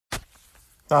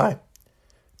Hi,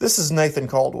 this is Nathan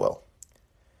Caldwell.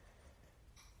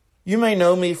 You may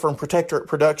know me from Protectorate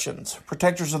Productions,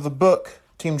 protectors of the book,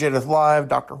 Team Jadeth Live,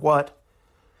 Dr. What.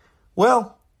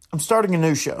 Well, I'm starting a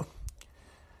new show.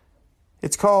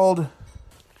 It's called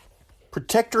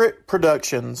Protectorate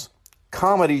Productions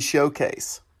Comedy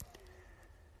Showcase.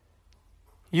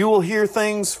 You will hear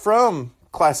things from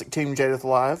classic Team Jadeth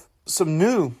Live, some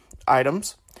new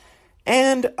items,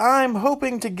 and I'm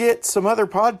hoping to get some other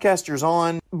podcasters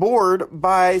on board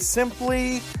by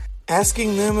simply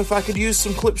asking them if I could use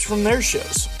some clips from their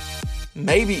shows.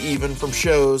 Maybe even from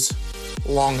shows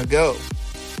long ago.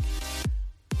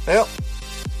 Well,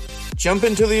 jump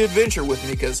into the adventure with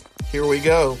me, because here we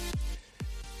go.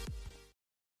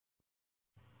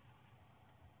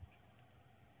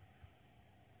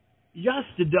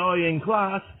 Yesterday in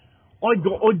class, I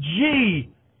got a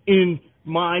G in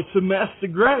my semester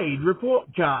grade report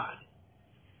card.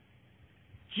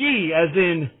 G as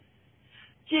in,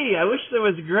 gee, I wish there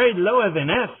was a grade lower than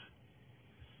F.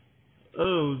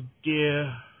 Oh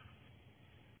dear.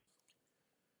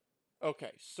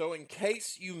 Okay, so in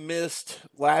case you missed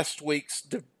last week's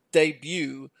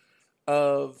debut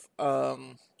of,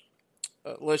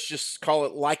 let's just call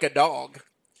it Like a Dog,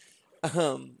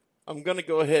 I'm going to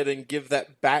go ahead and give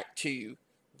that back to you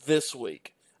this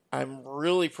week. I'm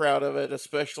really proud of it,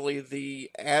 especially the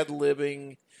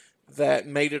ad-libbing that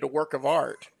made it a work of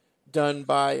art done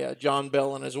by John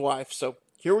Bell and his wife. So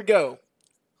here we go.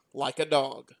 Like a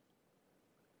Dog.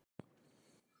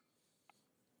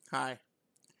 Hi.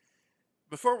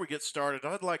 Before we get started,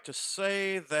 I'd like to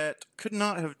say that could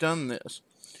not have done this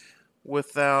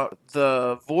without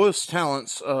the voice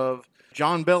talents of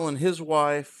John Bell and his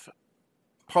wife,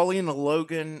 Paulina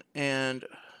Logan, and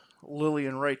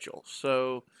Lillian Rachel.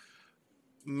 So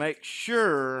make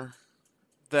sure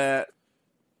that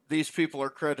these people are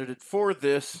credited for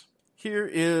this. Here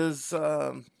is,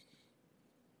 well,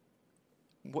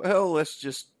 let's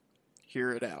just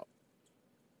hear it out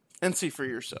and see for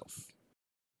yourself.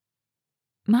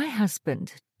 My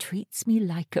husband treats me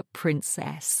like a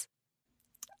princess.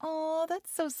 Oh,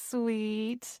 that's so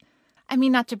sweet. I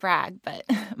mean, not to brag, but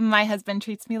my husband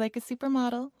treats me like a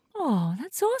supermodel. Oh,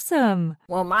 that's awesome.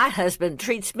 Well, my husband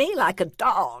treats me like a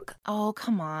dog. Oh,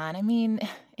 come on. I mean,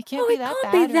 it can't be that bad,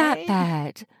 It can't be that right?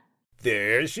 bad.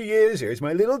 There she is. There's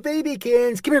my little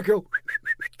babykins. Come here, girl.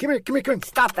 Come here, come here, come here.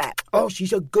 Stop that. Oh,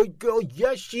 she's a good girl.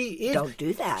 Yes, she is. Don't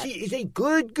do that. She is a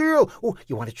good girl. Oh,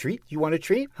 you want a treat? You want a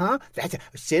treat? Huh? That's it.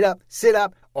 Sit up, sit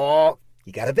up. Oh,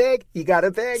 you got a bag? You got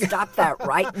a bag? Stop that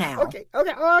right now. Okay.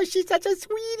 Oh, she's such a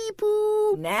sweetie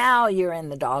poo. Now you're in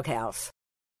the doghouse.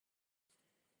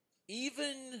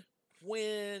 Even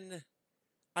when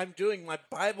I'm doing my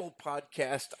Bible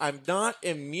podcast, I'm not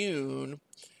immune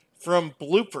from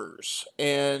bloopers.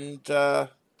 And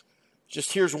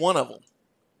just here's one of them.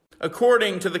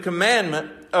 According to the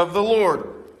commandment of the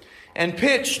Lord, and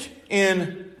pitched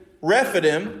in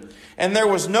Rephidim, and there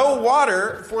was no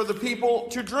water for the people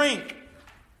to drink.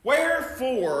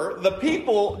 Wherefore the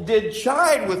people did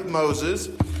chide with Moses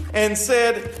and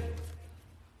said,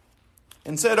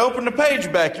 open the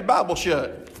page back, your Bible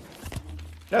shut.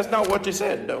 That's not what they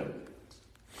said, though.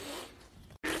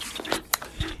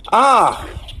 Ah,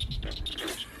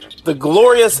 the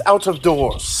glorious out of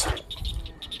doors.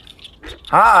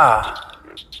 Ah,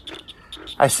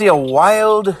 I see a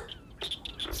wild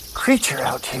creature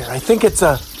out here. I think it's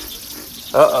a...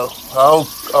 Oh,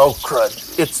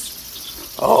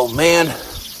 crud. Oh, man.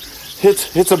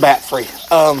 It's a bat free.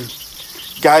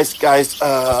 Guys,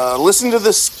 listen to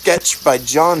this sketch by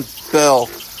John Bell.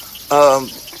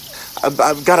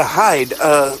 I've got to hide.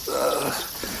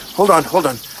 Hold on.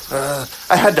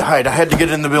 I had to hide. I had to get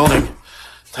in the building.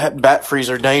 That bat frees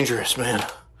are dangerous, man.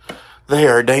 They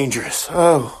are dangerous.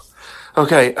 Oh,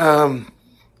 okay. I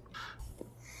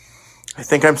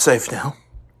think I'm safe now.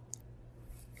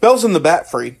 Bells in the Bat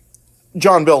Free,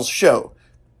 John Bell's show,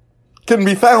 can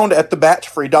be found at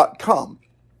thebatfree.com,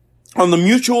 on the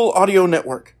Mutual Audio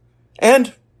Network,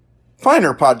 and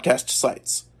finer podcast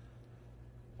sites.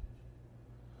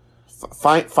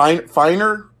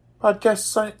 Finer podcast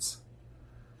sites?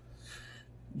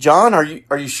 John, are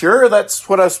you sure that's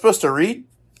what I was supposed to read?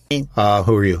 Who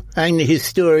are you? I'm the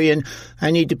historian. I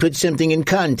need to put something in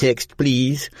context,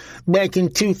 please. Back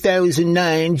in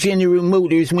 2009, General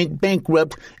Motors went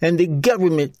bankrupt and the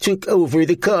government took over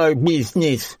the car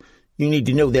business. You need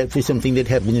to know that for something that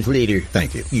happens later.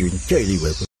 Thank you. You're entirely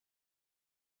welcome.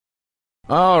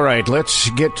 All right, let's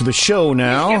get to the show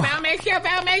now. Mr.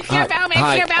 Bell,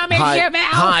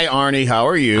 Hi, Arnie. How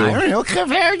are you? I don't know,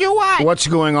 compared to what? What's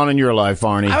going on in your life,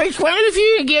 Arnie? I was wondering if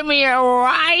you could give me a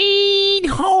ride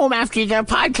home after the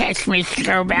podcast,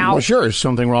 Mr. Bell. Well, sure. Is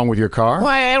something wrong with your car? Well,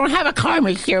 I don't have a car,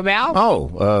 Mr. Bell.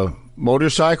 Oh,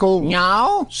 motorcycle?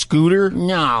 No. Scooter?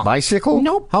 No. Bicycle?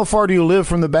 Nope. How far do you live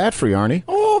from the Bat Free, Arnie?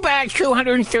 Oh, about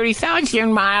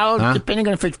 230,000 miles, depending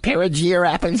on if it's perigee or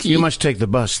happens. You must take the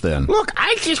bus then. Look,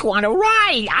 I just want to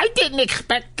ride. I didn't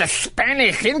expect the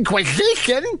Spanish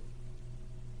Inquisition.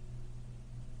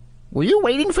 Were you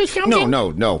waiting for something? No.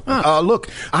 Look,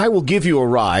 I will give you a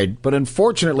ride, but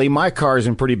unfortunately my car is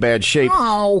in pretty bad shape.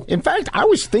 Oh. In fact, I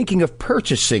was thinking of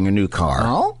purchasing a new car.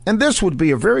 Oh? And this would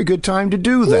be a very good time to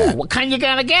do that. Ooh, what kind you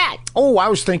gonna get? Oh, I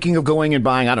was thinking of going and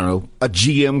buying, I don't know, a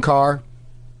GM car.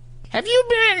 Have you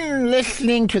been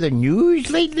listening to the news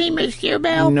lately, Mr.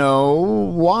 Bell? No,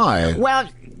 why? Well,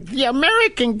 the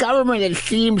American government, it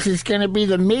seems, is going to be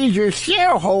the major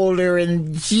shareholder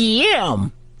in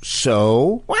GM.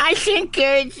 So? Well, I think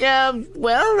it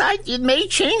may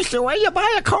change the way you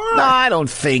buy a car. No, I don't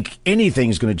think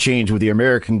anything's going to change with the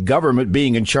American government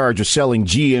being in charge of selling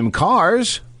GM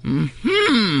cars.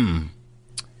 Hmm.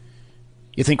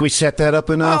 You think we set that up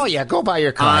enough? Oh, yeah, go buy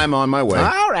your car. I'm on my way.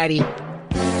 All righty.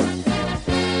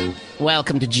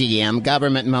 Welcome to GM,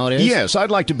 Government Motors. Yes,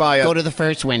 I'd like to buy a... Go to the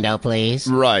first window, please.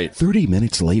 Right. 30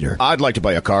 minutes later. I'd like to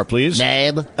buy a car, please.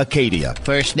 Name? Acadia.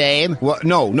 First name? Well,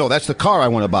 no, that's the car I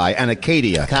want to buy, an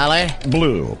Acadia. Color?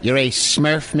 Blue. You're a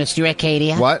Smurf, Mr.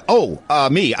 Acadia? What? Oh,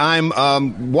 me. I'm,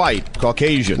 white,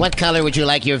 Caucasian. What color would you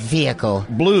like your vehicle?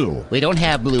 Blue. We don't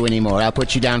have blue anymore. I'll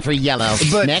put you down for yellow.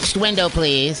 But... Next window,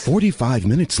 please. 45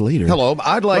 minutes later. Hello,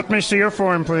 I'd like... Let me see your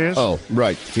form, please. Oh,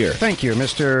 right, here. Thank you,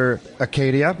 Mr.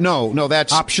 Acadia. No,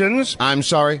 that's... Options? I'm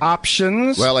sorry?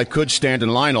 Options? Well, I could stand in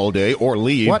line all day or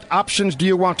leave. What options do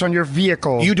you want on your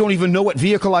vehicle? You don't even know what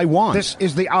vehicle I want. This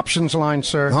is the options line,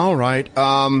 sir. All right.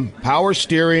 Power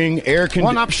steering, air conditioning...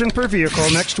 One option per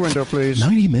vehicle. Next window, please.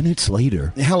 90 minutes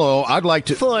later. Hello, I'd like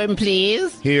to... Form,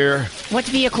 please. Here. What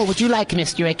vehicle would you like,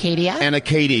 Mr. Acadia? An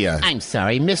Acadia. I'm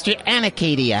sorry, Mr.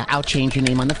 Anacadia. I'll change your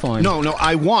name on the form. No,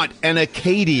 I want an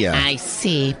Acadia. I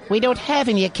see. We don't have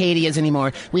any Acadias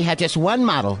anymore. We have just one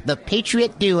model, the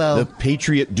Patriot Duo. The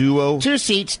Patriot Duo? 2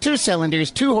 seats, 2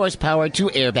 cylinders, 2 horsepower, 2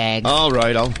 airbags. All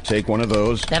right, I'll take one of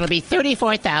those. That'll be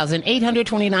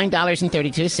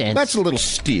 $34,829.32. That's a little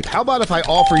steep. How about if I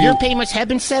offer you... Your payments have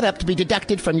been set up to be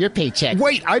deducted from your paycheck.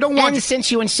 Wait, I don't want... And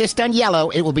since you insist on yellow,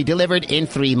 it will be delivered in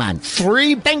 3 months.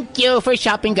 3? Thank you for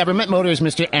shopping Government Motors,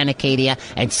 Mr. Anacadia,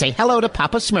 and say hello to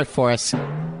Papa Smurf for us.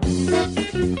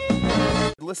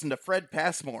 Listen to Fred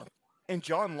Passmore and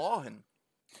John Lawhan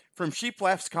from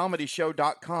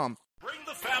sheeplaughscomedyshow.com. Bring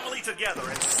the family together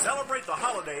and celebrate the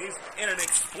holidays in an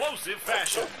explosive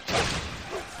fashion.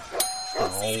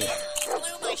 See,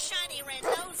 blew my shiny red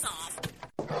nose off.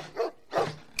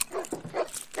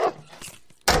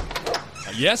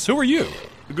 Yes, who are you?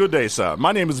 Good day, sir.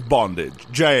 My name is Bondage,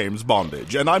 James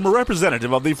Bondage, and I'm a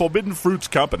representative of the Forbidden Fruits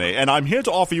Company, and I'm here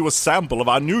to offer you a sample of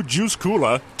our new juice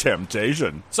cooler,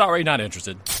 Temptation. Sorry, not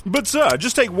interested. But, sir,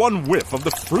 just take one whiff of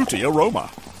the fruity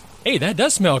aroma. Hey, that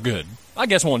does smell good. I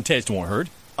guess one taste won't hurt.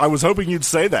 I was hoping you'd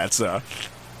say that, sir.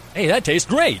 Hey, that tastes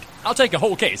great. I'll take a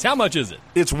whole case. How much is it?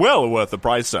 It's well worth the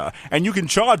price, sir, and you can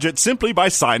charge it simply by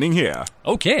signing here.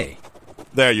 Okay.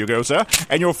 There you go, sir.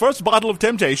 And your first bottle of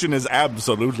Temptation is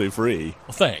absolutely free.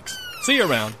 Well, thanks. See you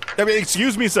around.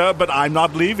 Excuse me, sir, but I'm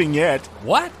not leaving yet.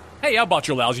 What? Hey, I bought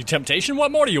your lousy Temptation.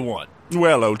 What more do you want?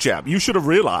 Well, old chap, you should have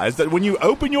realized that when you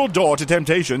open your door to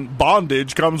Temptation,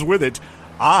 Bondage comes with it.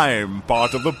 I'm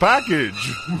part of the package.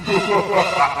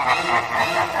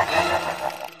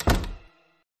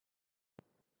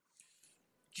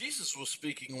 Jesus was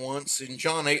speaking once in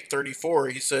John 8:34.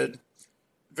 He said,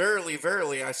 "Verily,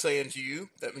 verily, I say unto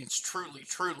you," that means truly,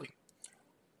 truly,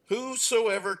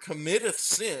 "whosoever committeth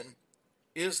sin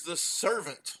is the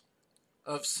servant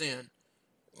of sin."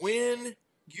 When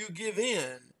you give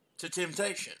in to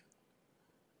temptation,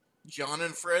 John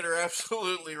and Fred are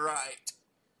absolutely right.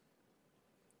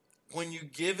 When you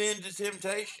give in to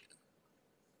temptation,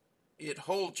 it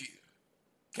holds you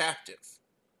captive.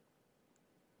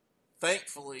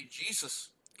 Thankfully, Jesus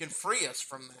can free us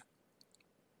from that.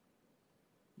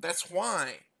 That's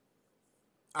why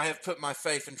I have put my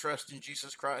faith and trust in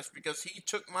Jesus Christ, because he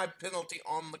took my penalty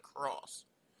on the cross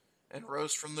and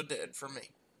rose from the dead for me.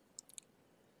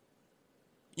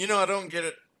 You know, I don't get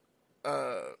it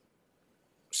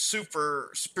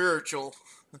super spiritual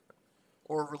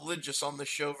or religious on this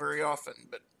show very often,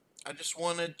 but I just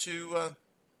wanted to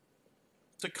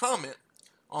comment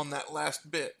on that last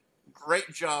bit.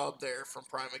 Great job there from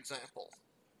Prime Example.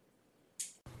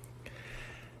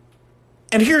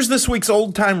 And here's this week's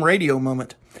Old Time Radio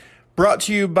Moment, brought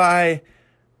to you by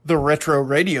the Retro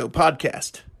Radio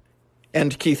Podcast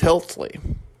and Keith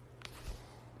Heltley.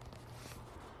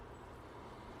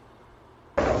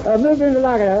 Mr.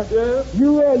 Interlocutor, yes?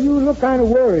 You look kind of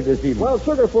worried this evening. Well,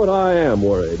 Sugarfoot, I am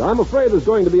worried. I'm afraid there's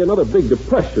going to be another big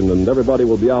depression and everybody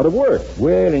will be out of work.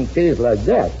 Well, in case like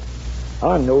that,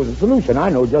 I know the solution. I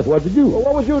know just what to do. Well,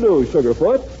 what would you do,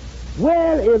 Sugarfoot?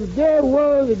 Well, if there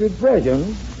was a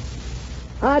depression,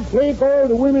 I'd take all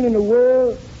the women in the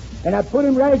world and I'd put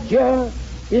them right here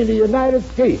in the United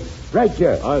States. Right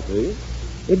here. I see.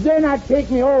 If then I'd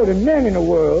take me all the men in the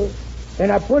world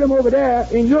and I'd put them over there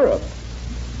in Europe.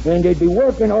 And they'd be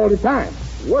working all the time.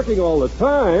 Working all the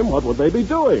time? What would they be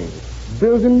doing?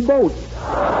 Building boats.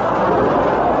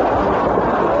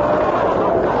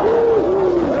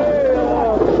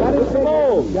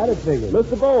 Got it figured.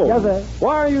 Mr. Bones. Yes, sir.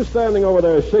 Why are you standing over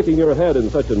there shaking your head in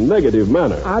such a negative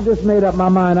manner? I just made up my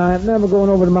mind. I ain't never going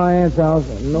over to my aunt's house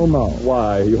no more.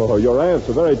 Why, your aunt's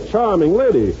a very charming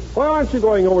lady. Why aren't you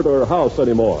going over to her house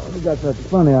anymore? You got such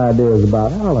funny ideas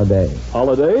about holidays.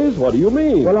 Holidays? What do you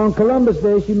mean? Well, on Columbus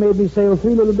Day, she made me sail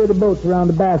 3 little bitty boats around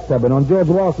the bathtub. And on George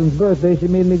Washington's birthday, she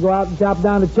made me go out and chop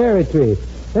down a cherry tree.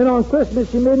 And on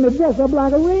Christmas, she made me dress up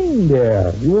like a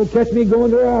reindeer. You won't catch me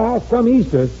going to her house come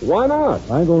Easter. Why not?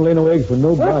 I ain't gonna lay no eggs for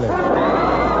nobody.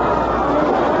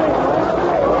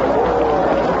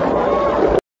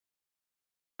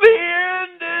 The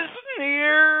end is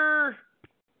near.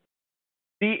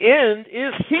 The end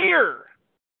is here.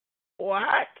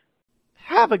 What?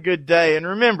 Have a good day, and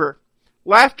remember,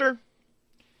 laughter,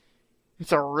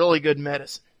 it's a really good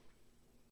medicine.